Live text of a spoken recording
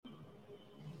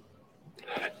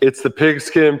It's the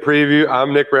Pigskin preview.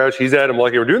 I'm Nick Roush. He's Adam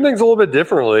Lucky. We're doing things a little bit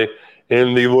differently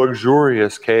in the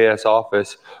luxurious KS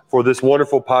office for this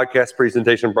wonderful podcast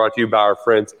presentation brought to you by our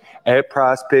friends at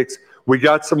Prize Picks. We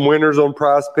got some winners on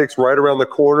Prize Picks right around the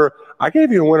corner. I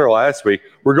gave you a winner last week.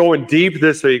 We're going deep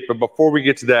this week, but before we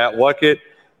get to that, Luckett,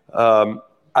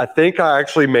 I think I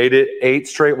actually made it 8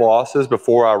 straight losses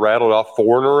before I rattled off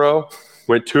 4 in a row.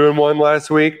 Went 2-1 last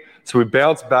week, so we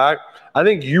bounced back. I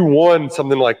think you won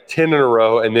something like 10 in a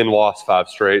row and then lost 5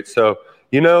 straight. So,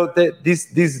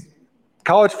 these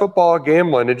college football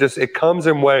gambling, it comes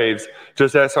in waves.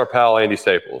 Just ask our pal Andy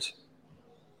Staples.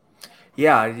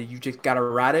 Yeah, you just got to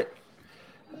ride it,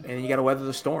 and you got to weather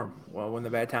the storm when the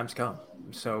bad times come.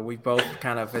 So we both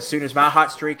kind of, as soon as my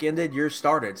hot streak ended, yours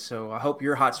started. So I hope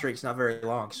your hot streak's not very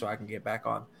long so I can get back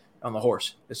on the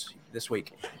horse this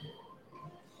week.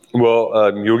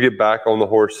 Well, you'll get back on the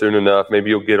horse soon enough. Maybe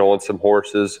you'll get on some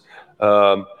horses.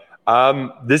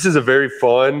 This is a very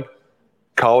fun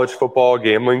college football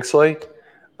gambling slate.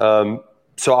 So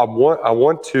I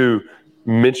want to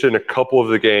mention a couple of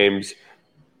the games.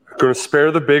 I'm going to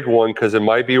spare the big one because it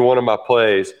might be one of my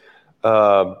plays.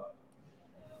 One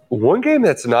game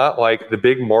that's not like the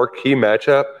big marquee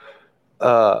matchup,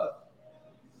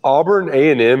 Auburn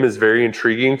A&M is very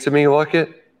intriguing to me,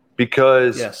 Luckett,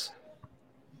 because yes.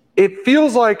 It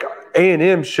feels like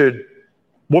A&M should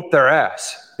whoop their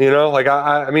ass.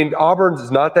 I mean,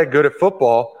 Auburn's not that good at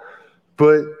football,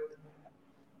 but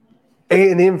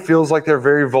A&M feels like they're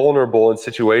very vulnerable in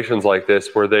situations like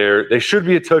this where they should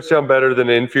be a touchdown better than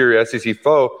an inferior SEC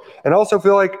foe, and also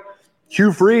feel like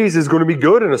Hugh Freeze is going to be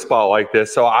good in a spot like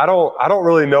this. So I don't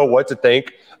really know what to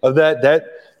think of that.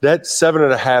 That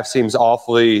 7.5 seems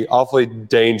awfully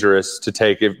dangerous to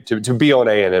take to be on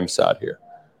A&M's side here.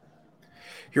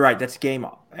 You're right. That's a game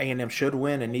A&M should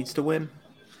win and needs to win.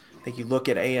 I think you look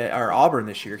at Auburn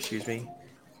this year,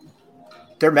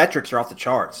 their metrics are off the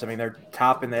charts. I mean, they're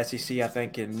top in the SEC, I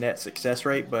think, in net success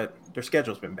rate, but their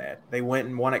schedule's been bad. They went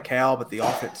and won at Cal, but the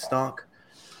offense stunk.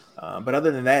 But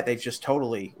other than that, they've just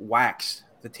totally waxed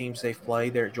the teams they've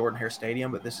played there at Jordan-Hare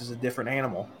Stadium, but this is a different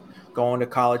animal. Going to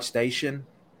College Station,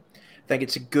 I think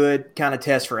it's a good kind of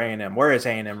test for A&M. Where is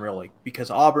A&M really?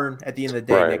 Because Auburn, at the end of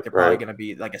the day, Nick, they're probably going to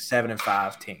be like a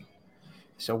 7-5 team.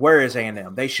 So where is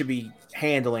A&M? They should be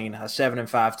handling a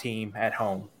 7-5 team at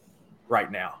home right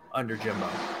now under Jimbo.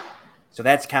 So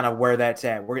that's kind of where that's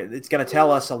at. It's going to tell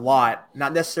us a lot,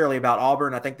 not necessarily about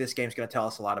Auburn. I think this game's going to tell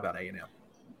us a lot about A&M.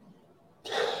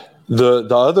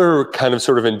 The other kind of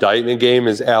sort of indictment game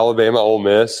is Alabama-Ole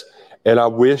Miss. And I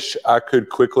wish I could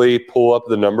quickly pull up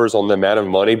the numbers on the amount of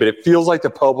money, but it feels like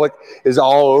the public is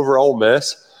all over Ole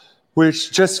Miss,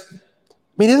 which just,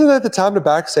 isn't that the time to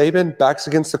back Saban? Backs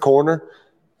against the corner.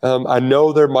 I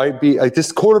know there might be, like,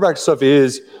 this quarterback stuff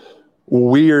is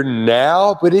weird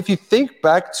now, but if you think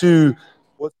back to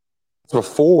what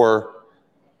before,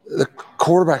 the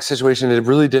quarterback situation, it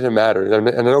really didn't matter. And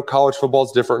I know college football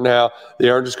is different now. They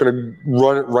aren't just going to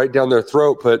run it right down their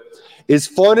throat, but as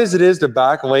fun as it is to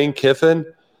back Lane Kiffin,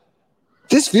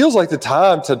 this feels like the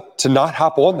time to not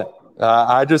hop on that.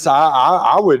 I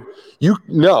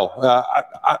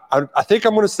think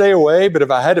I'm going to stay away, but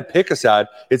if I had to pick a side,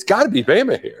 it's got to be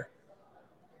Bama here.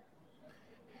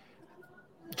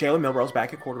 Jalen Milroe's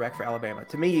back at quarterback for Alabama.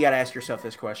 To me, you got to ask yourself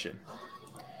this question.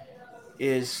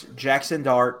 Is Jackson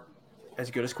Dart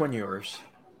as good as Quinn Ewers,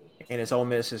 and is Ole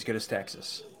Miss as good as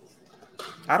Texas?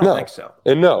 I don't think so.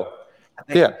 And no. I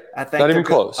think not even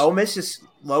close. Ole Miss is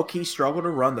low-key struggled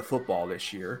to run the football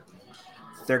this year.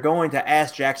 They're going to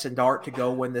ask Jackson Dart to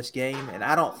go win this game, and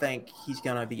I don't think he's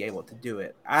going to be able to do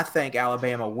it. I think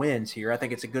Alabama wins here. I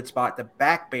think it's a good spot to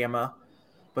back Bama,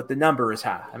 but the number is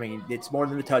high. I mean, it's more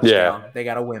than a touchdown. They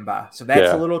got to win by. So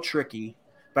that's a little tricky,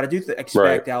 but I do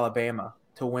expect Alabama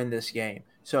to win this game.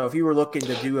 So if you were looking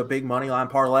to do a big money line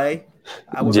parlay,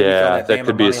 I would that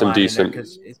could be some decent.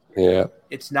 Because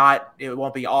it's not. It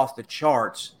won't be off the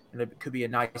charts, and it could be a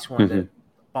nice one to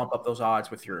bump up those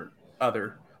odds with your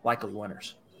other likely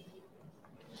winners.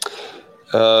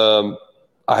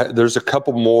 There's a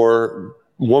couple more.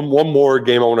 One more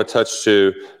game I want to touch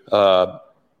to.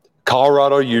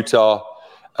 Colorado, Utah.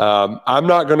 I'm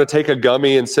not going to take a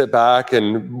gummy and sit back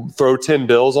and throw 10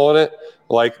 bills on it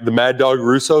like the Mad Dog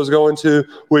Russo's going to,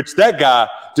 which that guy,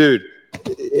 dude,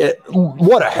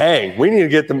 what a hang. We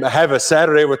need to have a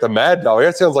Saturday with the Mad Dog.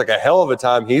 That sounds like a hell of a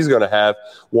time he's going to have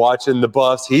watching the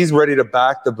Buffs. He's ready to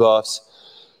back the Buffs.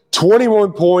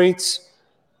 21 points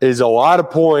is a lot of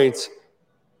points,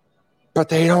 but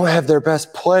they don't have their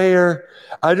best player.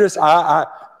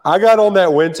 I got on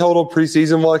that win total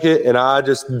preseason bucket, and I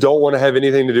just don't want to have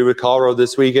anything to do with Colorado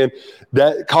this weekend.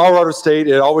 That Colorado State,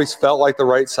 it always felt like the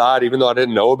right side, even though I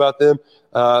didn't know about them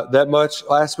that much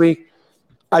last week.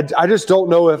 I just don't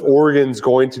know if Oregon's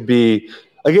going to be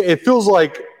 – like, it feels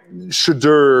like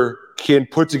Shadur can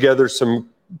put together some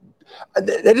 –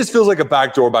 that just feels like a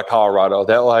backdoor by Colorado,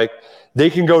 that, like, they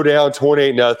can go down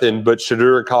 28-0, but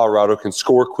Shadur and Colorado can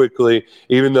score quickly,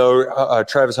 even though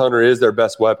Travis Hunter is their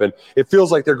best weapon. It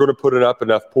feels like they're going to put up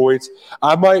enough points.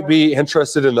 I might be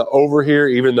interested in the over here,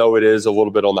 even though it is a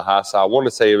little bit on the high side. I want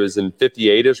to say it was in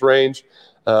 58-ish range,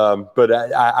 but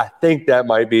I think that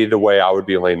might be the way I would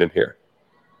be leaning here.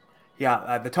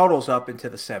 Yeah, the total's up into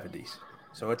the 70s,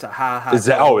 so it's a high. Is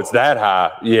that? Oh, it's that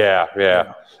high.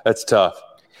 Yeah. That's tough.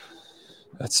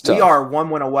 We are 1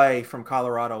 win away from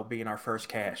Colorado being our first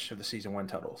cash of the season win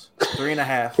totals.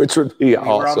 3.5. Which would be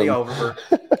awesome. We're on the over.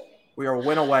 We are a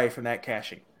win away from that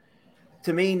cashing.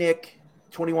 To me, Nick,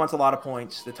 21's a lot of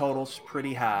points. The total's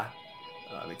pretty high.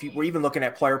 We're even looking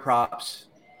at player props,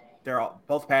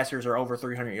 both passers are over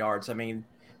 300 yards. I mean,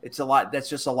 it's a lot. That's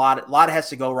just a lot. A lot has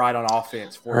to go right on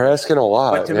offense. We're asking a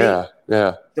lot. But to me,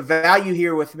 the value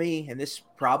here with me, and this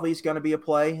probably is going to be a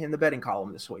play in the betting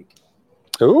column this week.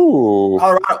 Ooh.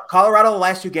 Colorado, the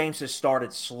last 2 games has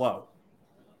started slow.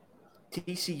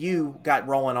 TCU got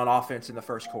rolling on offense in the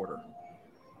first quarter.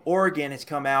 Oregon has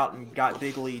come out and got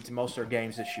big leads in most of their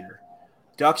games this year.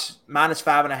 Ducks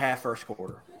 -5.5 first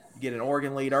quarter. You get an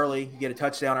Oregon lead early, you get a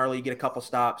touchdown early, you get a couple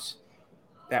stops.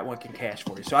 That one can cash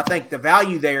for you. So I think the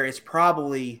value there is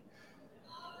probably,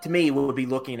 to me, we would be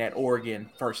looking at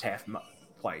Oregon first half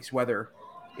plays, whether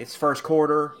it's first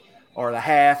quarter or the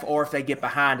half, or if they get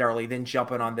behind early, then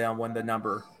jumping on them when the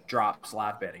number drops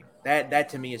live betting. That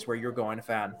to me is where you're going to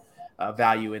find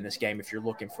value in this game if you're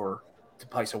looking to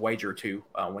place a wager or two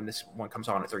when this one comes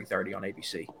on at 3:30 on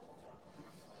ABC.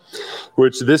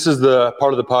 Which this is the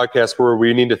part of the podcast where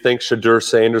we need to thank Shadur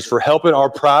Sanders for helping our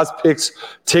Prize Picks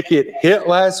ticket hit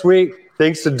last week,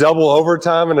 thanks to double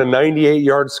overtime and a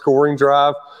 98-yard scoring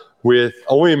drive. With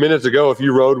only a minute to go, if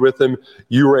you rode with him,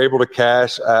 you were able to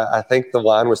cash. I think the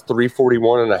line was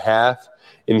 341.5,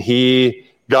 and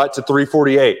he got to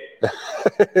 348.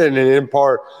 And in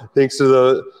part, thanks to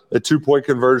the 2-point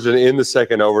conversion in the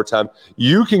second overtime.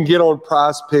 You can get on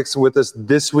Prize Picks with us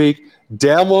this week.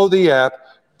 Download the app.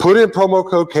 Put in promo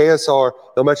code KSR.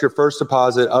 They'll match your first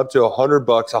deposit up to $100,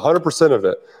 100% of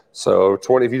it. So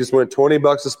if you just went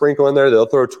 $20 to sprinkle in there, they'll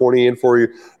throw 20 in for you.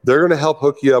 They're going to help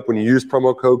hook you up when you use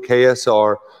promo code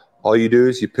KSR. All you do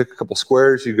is you pick a couple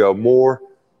squares, you go more,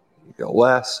 you go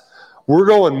less. We're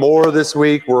going more this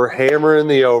week. We're hammering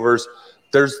the overs.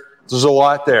 There's a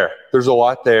lot there. This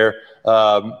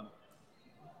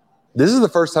is the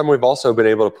first time we've also been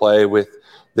able to play with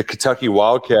the Kentucky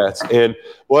Wildcats. And,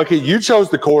 Lucky, you chose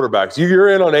the quarterbacks. You're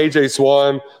in on A.J.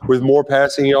 Swan with more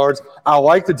passing yards. I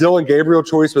like the Dylan Gabriel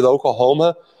choice with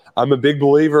Oklahoma. I'm a big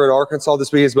believer in Arkansas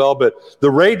this week as well. But the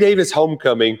Ray Davis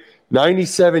homecoming,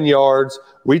 97 yards.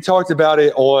 We talked about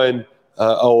it on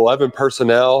 11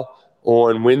 Personnel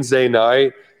on Wednesday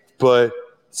night. But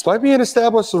this might be an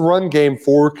established run game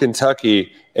for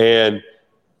Kentucky. And,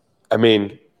 I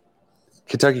mean,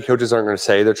 Kentucky coaches aren't going to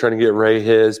say they're trying to get Ray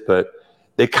his, but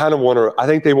they kind of want to – I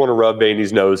think they want to rub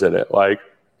Vandy's nose in it. Like,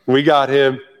 we got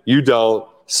him, you don't,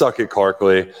 suck it,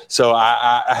 Clarkley. So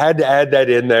I had to add that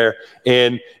in there.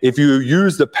 And if you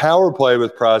use the power play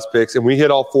with Prize Picks and we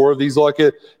hit all 4 of these, like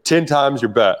it, 10 times your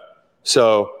bet.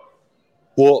 So,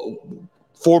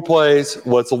 4 plays,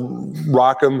 let's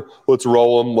rock them, let's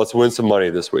roll them, let's win some money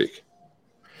this week.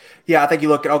 Yeah, I think you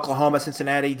look at Oklahoma,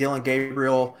 Cincinnati, Dylan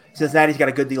Gabriel. Cincinnati's got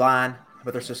a good D-line,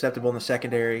 but they're susceptible in the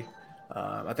secondary.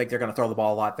 I think they're going to throw the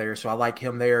ball a lot there, so I like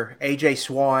him there. A.J.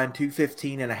 Swan,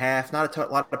 215.5. Not a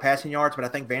lot of passing yards, but I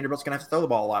think Vanderbilt's going to have to throw the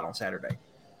ball a lot on Saturday.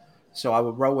 So I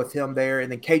would roll with him there. And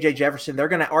then K.J. Jefferson,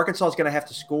 Arkansas is going to have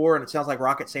to score, and it sounds like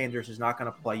Rocket Sanders is not going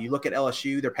to play. You look at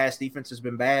LSU, their pass defense has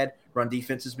been bad, run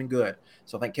defense has been good.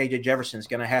 So I think K.J. Jefferson is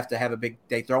going to have a big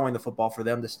day throwing the football for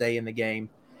them to stay in the game.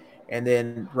 And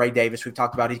then Ray Davis, we've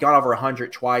talked about, he's gone over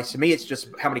 100 twice. To me, it's just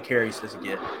how many carries does he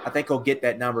get? I think he'll get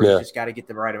that number. Yeah. He's just got to get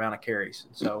the right amount of carries.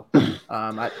 And so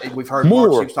we've heard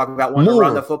Mark Stoops talk about wanting to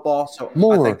run the football. So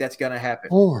I think that's going to happen.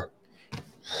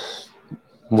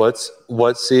 Let's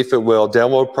see if it will.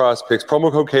 Download Prize Picks. Promo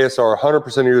code KSR,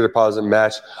 100% of your deposit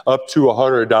match up to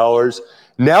 $100.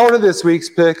 Now to this week's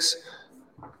picks.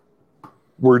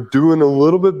 We're doing a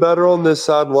little bit better on this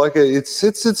side. Like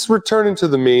it's returning to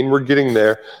the mean. We're getting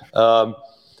there. I'm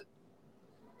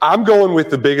going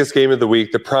with the biggest game of the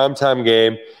week, the primetime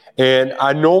game. And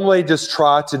I normally just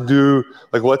try to do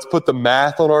let's put the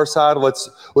math on our side.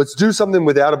 Let's do something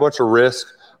without a bunch of risk.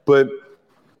 But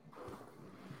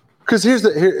because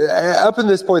up in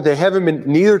this point,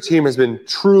 neither team has been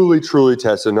truly, truly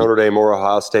tested, Notre Dame or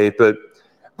Ohio State. But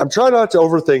I'm trying not to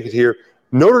overthink it here.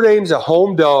 Notre Dame's a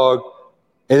home dog,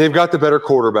 and they've got the better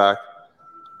quarterback.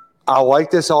 I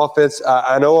like this offense.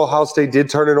 I know Ohio State did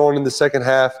turn it on in the second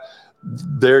half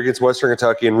there against Western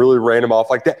Kentucky and really ran them off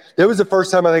like that. That was the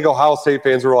first time I think Ohio State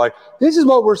fans were like, this is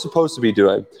what we're supposed to be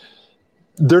doing.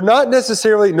 They're not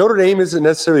necessarily – Notre Dame isn't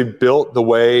necessarily built the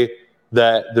way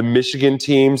that the Michigan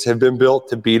teams have been built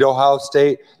to beat Ohio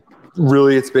State.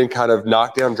 Really, it's been kind of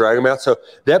knock down, drag them out. So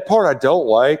that part I don't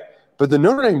like. But the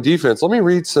Notre Dame defense, let me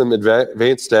read some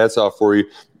advanced stats off for you.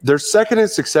 They're second in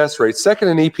success rate, second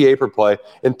in EPA per play,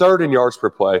 and third in yards per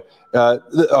play. That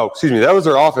was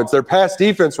their offense. Their pass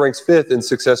defense ranks fifth in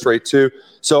success rate too.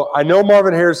 So I know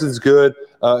Marvin Harrison's good.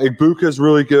 Igbuka's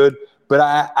really good. But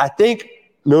I think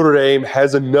Notre Dame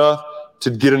has enough to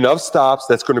get enough stops.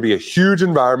 That's going to be a huge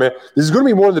environment. This is going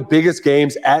to be one of the biggest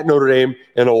games at Notre Dame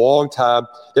in a long time.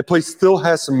 That place still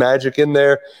has some magic in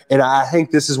there, and I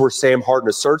think this is where Sam Hartman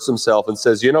asserts himself and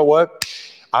says, you know what?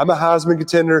 I'm a Heisman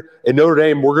contender, and Notre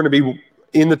Dame, we're going to be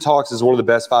in the talks as one of the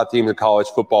best 5 teams in college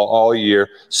football all year.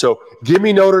 So give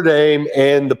me Notre Dame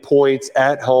and the points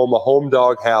at home, a home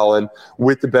dog howling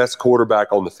with the best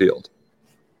quarterback on the field.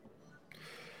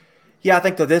 Yeah, I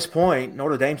think to this point,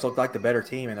 Notre Dame's looked like the better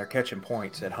team, and they're catching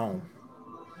points at home.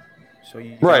 So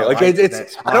right, like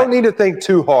it's. I don't need to think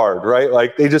too hard, right?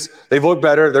 Like they've looked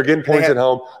better. They're getting points at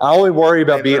home. I only worry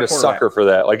about being a sucker for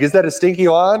that. Like, is that a stinky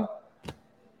line?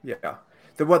 Yeah.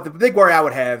 The big worry I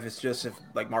would have is just if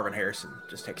like Marvin Harrison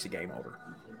just takes the game over.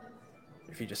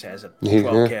 If he just has a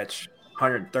 12 catch,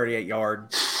 138 yard,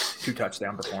 2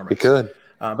 touchdown performance. He could.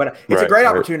 But it's a great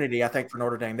opportunity, I think, for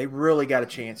Notre Dame. They really got a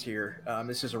chance here.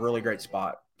 This is a really great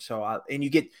spot. So,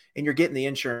 you're getting the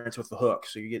insurance with the hook.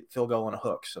 So you get field goal on a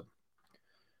hook. So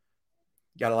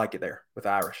you got to like it there with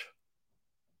the Irish.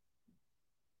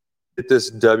 Get this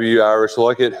W, Irish.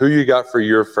 Like it. Who you got for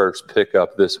your first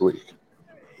pickup this week?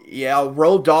 Yeah,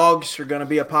 road dogs are going to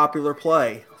be a popular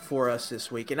play for us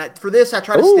this week. And for this, I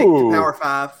try to stick to Power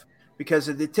 5. Because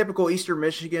of the typical Eastern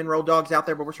Michigan road dogs out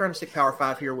there, but we're trying to stick Power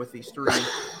 5 here with these 3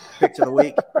 picks of the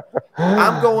week.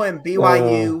 I'm going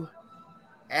BYU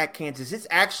at Kansas. It's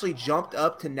actually jumped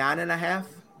up to 9.5.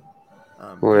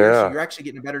 So you're actually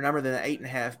getting a better number than the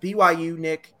 8.5. BYU,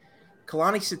 Nick,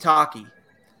 Kalani Sitake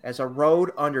as a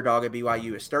road underdog at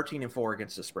BYU is 13-4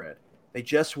 against the spread. They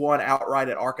just won outright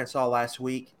at Arkansas last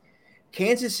week.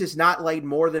 Kansas has not laid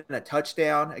more than a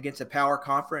touchdown against a power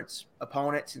conference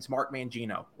opponent since Mark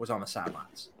Mangino was on the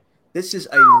sidelines. This is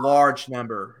a large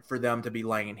number for them to be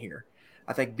laying here.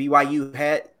 I think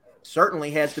BYU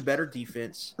certainly has the better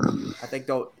defense. I think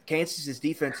though Kansas's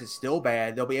defense is still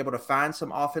bad. They'll be able to find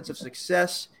some offensive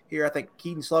success here. I think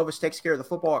Keaton Slovis takes care of the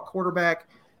football at quarterback.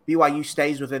 BYU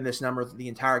stays within this number the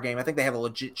entire game. I think they have a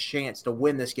legit chance to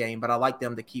win this game, but I like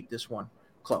them to keep this one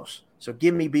close. So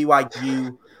give me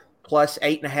BYU plus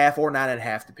 8.5 or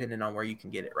 9.5, depending on where you can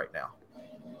get it right now.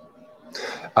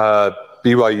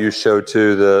 BYU showed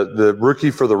too the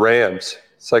rookie for the Rams.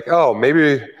 It's like,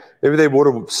 maybe they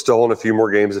would have stolen a few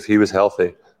more games if he was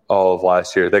healthy all of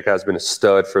last year. That guy's been a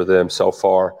stud for them so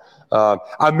far.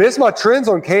 I missed my trends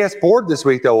on KS Board this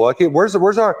week though. Lucky, where's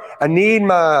our? I need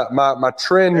my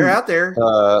trend. They're out there.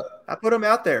 I put them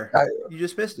out there. You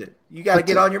just missed it. You got to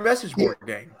get on your message board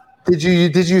game. Did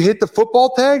you hit the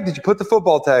football tag? Did you put the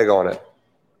football tag on it?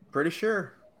 Pretty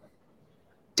sure.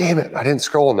 Damn it, I didn't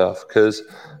scroll enough because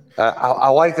I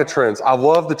like the trends. I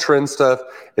love the trend stuff,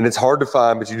 and it's hard to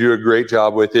find, but you do a great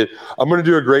job with it. I'm going to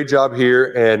do a great job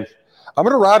here, and I'm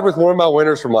going to ride with one of my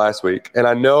winners from last week. And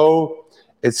I know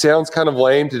it sounds kind of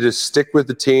lame to just stick with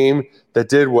the team that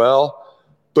did well,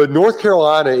 but North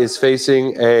Carolina is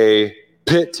facing a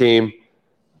Pitt team.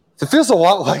 It feels a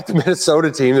lot like the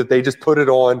Minnesota team that they just put it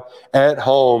on at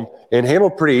home and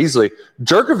handled pretty easily.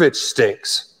 Jerkovich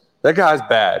stinks. That guy's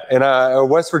bad. And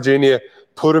West Virginia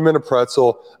put him in a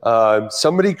pretzel.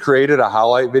 Somebody created a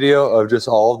highlight video of just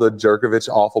all of the Jerkovich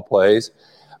awful plays.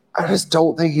 I just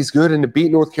don't think he's good. And to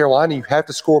beat North Carolina, you have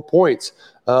to score points.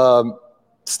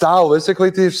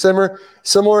 Stylistically, they're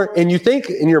similar. And you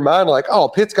think in your mind, like,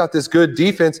 Pitt's got this good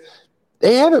defense.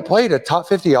 They haven't played a top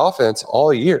 50 offense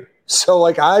all year. So,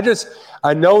 like, I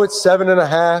know it's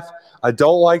 7.5. I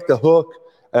don't like the hook,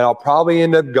 and I'll probably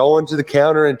end up going to the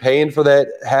counter and paying for that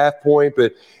half point.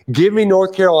 But give me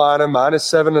North Carolina minus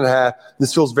 7.5.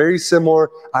 This feels very similar.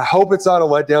 I hope it's not a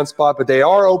letdown spot, but they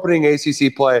are opening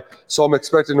ACC play, so I'm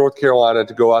expecting North Carolina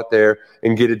to go out there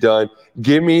and get it done.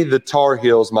 Give me the Tar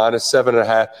Heels minus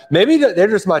 7.5. Maybe they're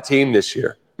just my team this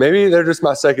year. Maybe they're just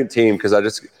my second team because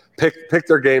pick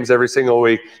their games every single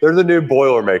week. They're the new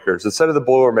Boilermakers. Instead of the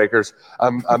Boilermakers,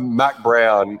 I'm Mac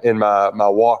Brown in my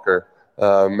Walker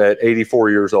at 84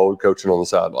 years old, coaching on the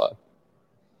sideline.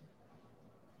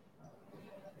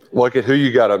 Look at who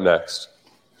you got up next.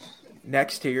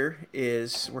 Next here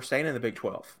is we're staying in the Big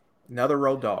 12. Another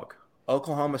road dog.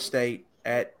 Oklahoma State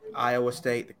at Iowa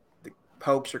State. The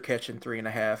Pokes are catching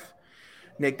 3.5.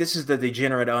 Nick, this is the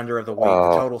degenerate under of the week.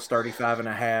 The total's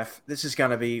 35.5. This is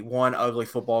going to be one ugly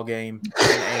football game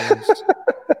in Ames.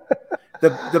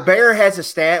 The Bear has a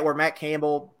stat where Matt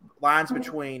Campbell lines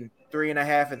between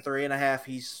 3.5 and 3.5.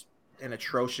 He's an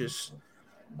atrocious.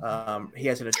 He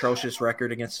has an atrocious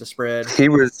record against the spread. He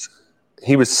was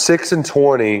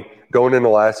 6-20 going into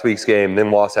last week's game,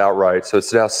 then lost outright. So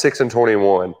it's now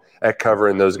 6-21 at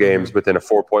covering those games within a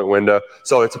 4-point window.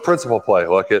 So it's a principal play,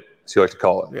 as you like to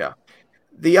call it. Yeah.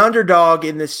 The underdog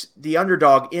in this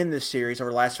series over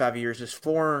the last 5 years is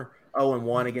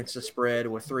 4-0-1 against the spread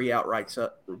with three outright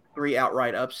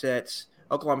upsets.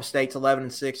 Oklahoma State's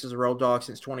 11-6 as a road dog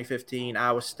since 2015.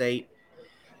 Iowa State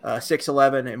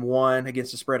 6-11-1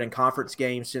 against the spread in conference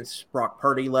games since Brock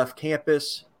Purdy left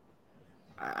campus.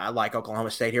 I like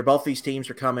Oklahoma State here. Both these teams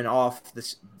are coming off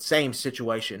the same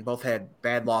situation. Both had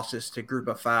bad losses to Group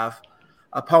of 5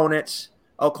 opponents.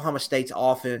 Oklahoma State's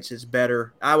offense is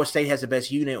better. Iowa State has the best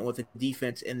unit with the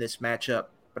defense in this matchup,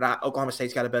 but Oklahoma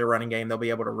State's got a better running game. They'll be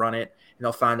able to run it, and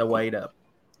they'll find a way to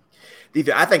 –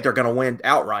 I think they're going to win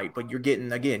outright, but you're getting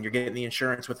the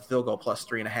insurance with the field goal plus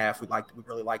 3.5. We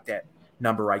really like that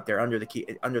number right there under the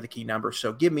key number.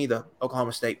 So give me the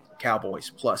Oklahoma State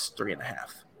Cowboys plus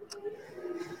 3.5.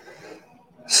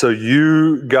 So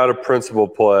you got a principal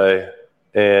play,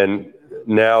 and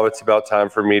now it's about time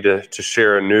for me to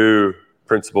share a new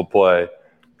principal play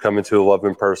coming to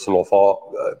 11 personnel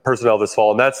this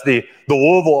fall, and that's the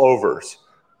Louisville overs.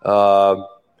 The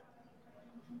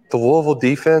Louisville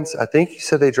defense, I think you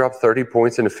said they dropped 30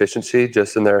 points in efficiency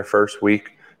just in their first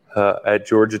week at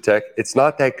Georgia Tech. It's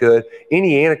not that good.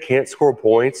 Indiana can't score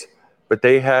points, but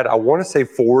they had, I want to say,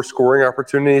 4 scoring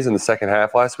opportunities in the second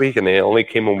half last week, and they only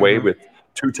came away with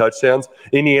 2 touchdowns.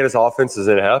 Indiana's offense is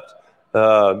inept.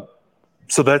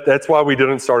 So that's why we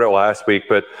didn't start it last week.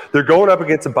 But they're going up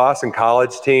against a Boston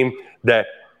College team that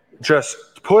just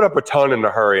put up a ton in a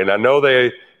hurry. And I know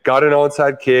they got an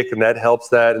onside kick, and that helps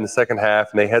that in the second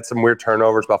half. And they had some weird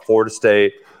turnovers by Florida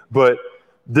State. But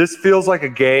this feels like a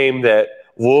game that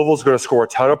Louisville's going to score a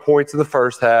ton of points in the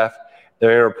first half.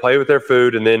 They're going to play with their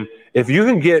food. And then if you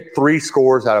can get 3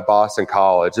 scores out of Boston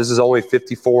College, this is only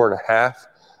 54.5,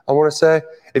 I want to say.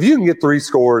 If you can get 3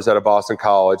 scores out of Boston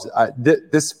College,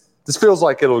 this feels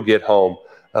like it'll get home.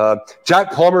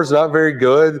 Jack Plummer's not very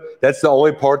good. That's the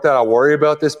only part that I worry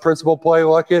about this principal play,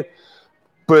 Luckett.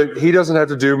 But he doesn't have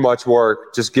to do much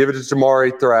work. Just give it to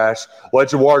Jamari Thrash. Let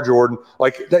Jawar Jordan.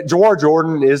 Jawar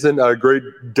Jordan isn't a great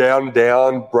down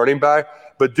running back,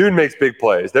 but dude makes big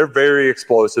plays. They're very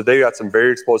explosive. They got some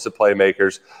very explosive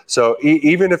playmakers. So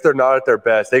even if they're not at their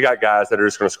best, they got guys that are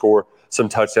just going to score some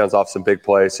touchdowns off some big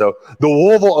plays. So the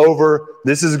Louisville over,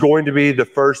 this is going to be the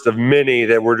first of many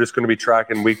that we're just going to be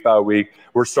tracking week by week.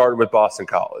 We're starting with Boston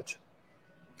College.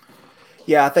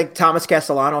 Yeah, I think Thomas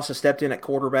Castellanos has stepped in at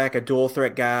quarterback, a dual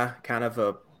threat guy, kind of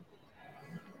a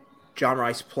John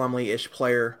Rice Plumlee-ish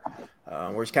player,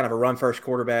 where he's kind of a run-first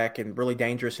quarterback and really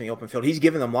dangerous in the open field. He's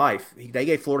given them life. They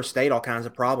gave Florida State all kinds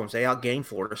of problems. They outgained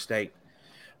Florida State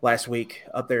last week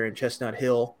up there in Chestnut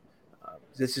Hill.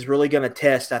 This is really going to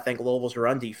test, I think, Louisville's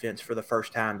run defense for the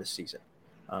first time this season.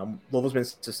 Louisville's been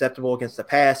susceptible against the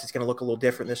pass. It's going to look a little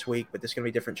different this week, but this is going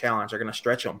to be a different challenge. They're going to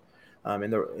stretch them in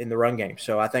the run game.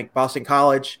 So I think Boston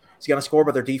College is going to score,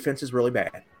 but their defense is really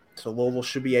bad. So Louisville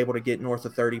should be able to get north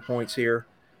of 30 points here.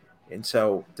 And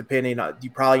so depending on, you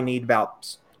probably need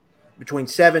about between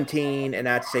 17 and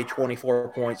I'd say 24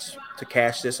 points to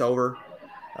cash this over.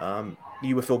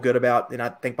 You would feel good about, and I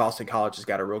think Boston College has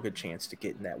got a real good chance to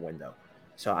get in that window.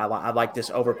 So I like this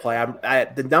overplay.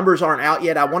 The numbers aren't out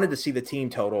yet. I wanted to see the team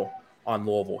total on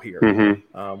Louisville here,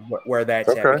 where that's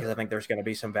at, because I think there's going to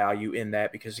be some value in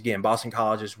that because, again, Boston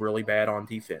College is really bad on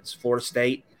defense. Florida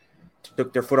State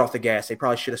took their foot off the gas. They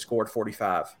probably should have scored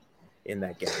 45 in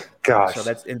that game. Gosh. So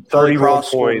that's in 30 Cross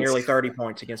scored points. Nearly 30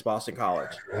 points against Boston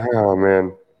College. Oh,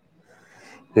 man.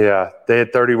 Yeah, they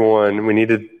had 31. We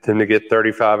needed them to get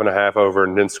 35.5 over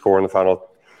and then score in the final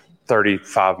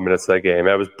 35 minutes of that game.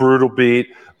 That was brutal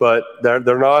beat, but they're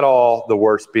not all the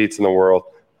worst beats in the world.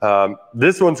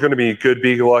 This one's going to be good,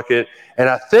 Beagle Luckett. And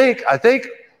I think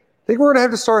we're going to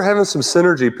have to start having some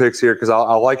synergy picks here because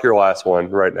I like your last one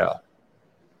right now.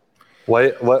 Lay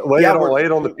it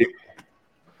on the people.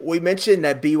 We mentioned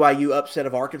that BYU upset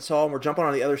of Arkansas, and we're jumping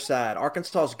on the other side.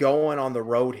 Arkansas is going on the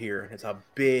road here. It's a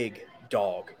big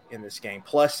dog in this game,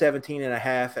 plus 17.5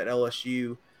 at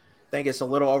LSU. I think it's a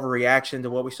little overreaction to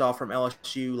what we saw from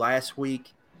LSU last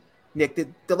week. Nick,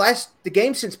 the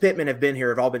games since Pittman have been here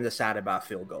have all been decided by a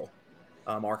field goal.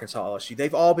 Arkansas, LSU.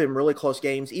 They've all been really close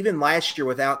games. Even last year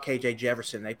without KJ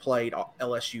Jefferson, they played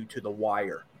LSU to the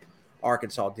wire.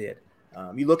 Arkansas did.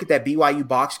 You look at that BYU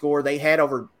box score, they had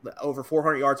over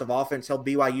 400 yards of offense, held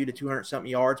BYU to 200-something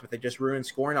yards, but they just ruined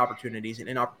scoring opportunities and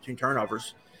inopportune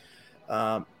turnovers.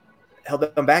 Held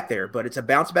them back there. But it's a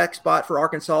bounce-back spot for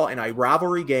Arkansas in a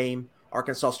rivalry game.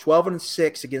 Arkansas's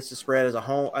 12-6 against the spread as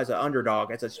an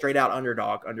underdog, as a straight-out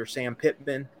underdog under Sam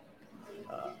Pittman.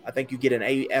 I think you get an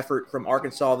A effort from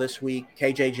Arkansas this week.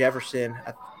 KJ Jefferson,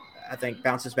 I think,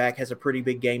 bounces back, has a pretty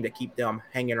big game to keep them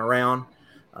hanging around.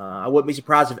 I wouldn't be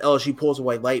surprised if LSU pulls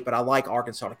away late, but I like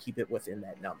Arkansas to keep it within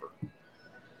that number.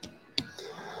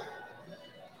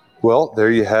 Well, there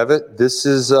you have it. This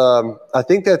is, I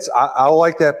think I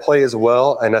like that play as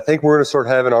well. And I think we're going to start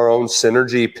having our own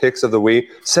synergy picks of the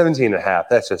week. 17.5.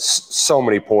 That's just so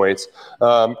many points.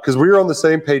 Because we were on the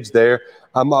same page there.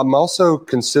 I'm also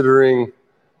considering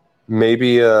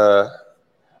maybe, I'm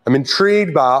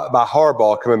intrigued by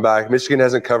Harbaugh coming back. Michigan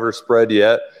hasn't covered a spread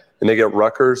yet, and they get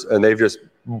Rutgers, and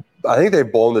I think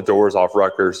they've blown the doors off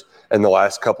Rutgers in the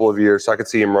last couple of years, so I could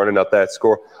see him running up that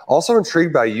score. Also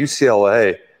intrigued by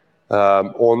UCLA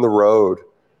on the road,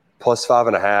 plus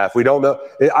 5.5. We don't know.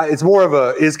 It's more of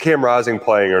a is Cam Rising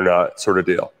playing or not sort of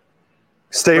deal.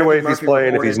 Stay away if he's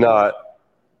playing. If he's not.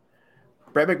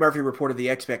 Brett McMurphy reported the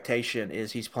expectation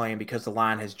is he's playing because the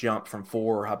line has jumped from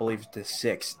 4, I believe, to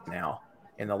 6 now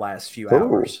in the last few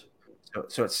hours.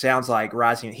 So it sounds like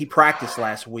Rising – he practiced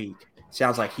last week.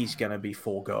 Sounds like he's going to be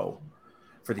full go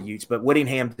for the Utes. But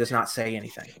Whittingham does not say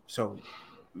anything, so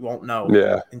we won't know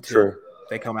until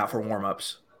they come out for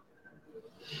warm-ups.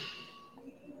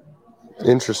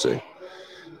 Interesting.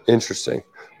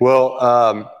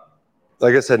 Well,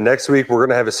 like I said, next week we're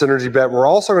going to have a synergy bet. We're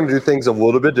also going to do things a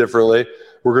little bit differently.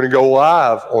 We're going to go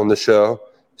live on the show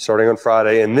starting on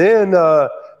Friday, and then I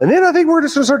think we're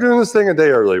just going to start doing this thing a day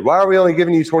early. Why are we only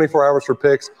giving you 24 hours for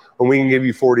picks when we can give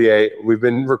you 48? We've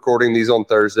been recording these on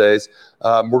Thursdays.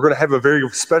 We're going to have a very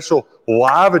special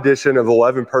live edition of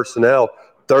 11 Personnel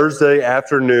Thursday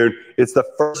afternoon. It's the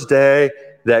first day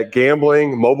that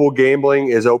mobile gambling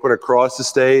is open across the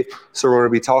state. So we're going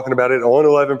to be talking about it on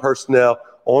 11 Personnel,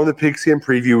 on the Pigskin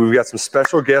Preview. We've got some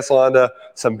special guests lined up,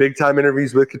 some big-time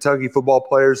interviews with Kentucky football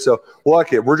players. So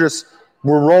look it.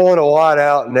 We're rolling a lot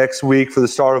out next week for the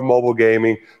start of mobile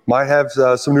gaming. Might have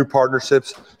some new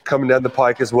partnerships coming down the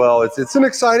pike as well. It's an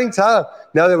exciting time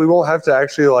now that we won't have to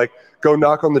actually go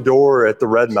knock on the door at the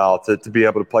Red Mile to be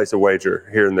able to place a wager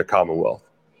here in the Commonwealth.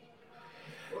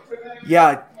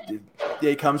 Yeah,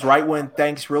 it comes right when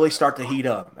things really start to heat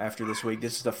up after this week.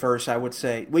 This is the first, I would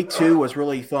say. Week 2 was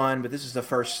really fun, but this is the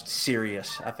first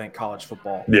serious, I think, college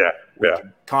football. Yeah.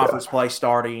 Conference play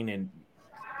starting, and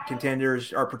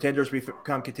pretenders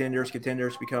become contenders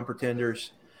become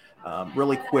pretenders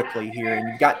really quickly here.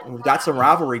 And we've got some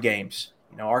rivalry games.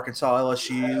 Arkansas,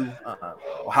 LSU,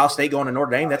 Ohio State going to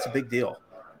Notre Dame. That's a big deal.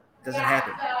 It doesn't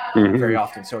happen very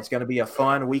often. So it's going to be a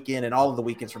fun weekend, and all of the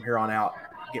weekends from here on out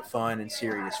get fun and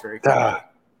serious very quickly. And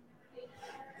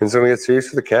it's going to get serious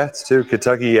for the Cats too.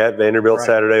 Kentucky at Vanderbilt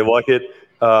Saturday. Like it.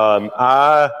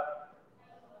 I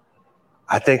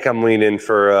think I'm leaning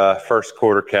for first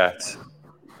quarter Cats.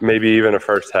 Maybe even a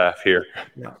first half here.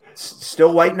 Yeah.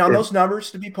 Still waiting on those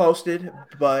numbers to be posted,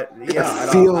 but yeah,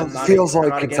 it feels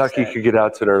like Kentucky could get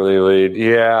out to an early lead.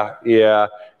 Yeah,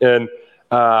 and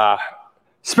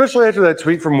especially after that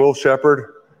tweet from Will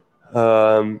Shepherd.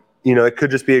 It could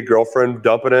just be a girlfriend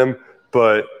dumping him,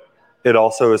 but it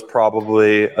also is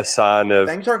probably a sign of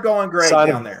things aren't going great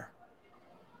down there.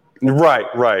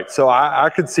 Right. So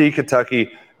I could see Kentucky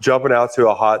jumping out to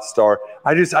a hot start.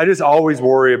 I just always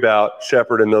worry about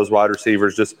Shepherd and those wide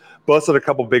receivers just busted a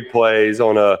couple big plays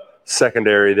on a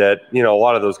secondary that, a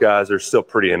lot of those guys are still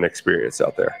pretty inexperienced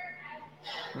out there.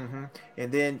 Mm-hmm.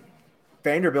 And then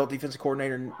Vanderbilt defensive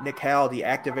coordinator Nick Howell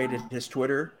deactivated his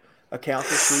Twitter account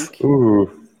this week.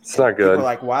 Ooh, it's not good. People were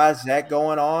like, why is that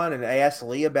going on? And they asked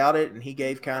Lee about it, and he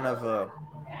gave kind of a,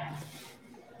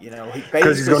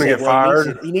 because he's going to get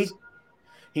fired.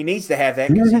 He needs to have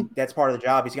that because that's part of the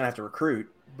job. He's going to have to recruit,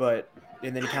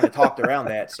 and then he kind of talked around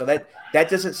that. So that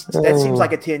seems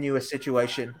like a tenuous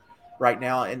situation right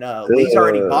now. And Lee's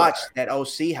already botched that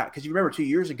OC because you remember 2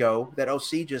 years ago that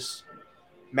OC just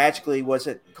magically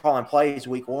wasn't calling plays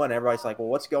week 1. Everybody's like, well,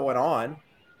 what's going on?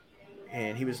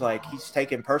 And he was like, he's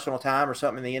taking personal time or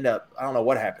something. And they end up, I don't know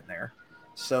what happened there.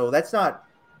 So that's not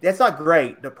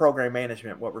great. The program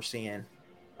management, what we're seeing.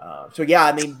 So yeah,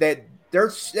 I mean that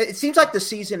it seems like the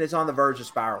season is on the verge of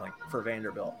spiraling for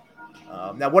Vanderbilt.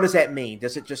 Now, what does that mean?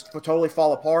 Does it just totally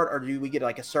fall apart, or do we get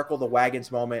like a circle the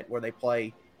wagons moment where they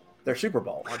play their Super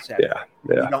Bowl on Saturday?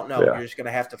 Yeah, You don't know. yeah. You're just going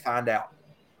to have to find out.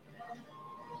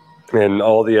 And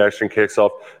all the action kicks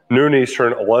off noon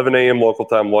Eastern, 11 a.m. local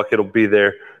time. Luck it'll be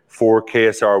there for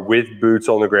KSR with boots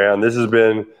on the ground. This has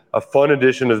been a fun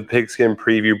edition of the Pigskin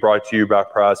Preview brought to you by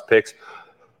Prize Picks.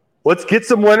 Let's get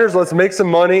some winners. Let's make some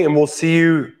money, and we'll see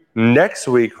you next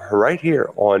week right here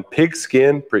on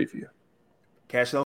Pigskin Preview. Cash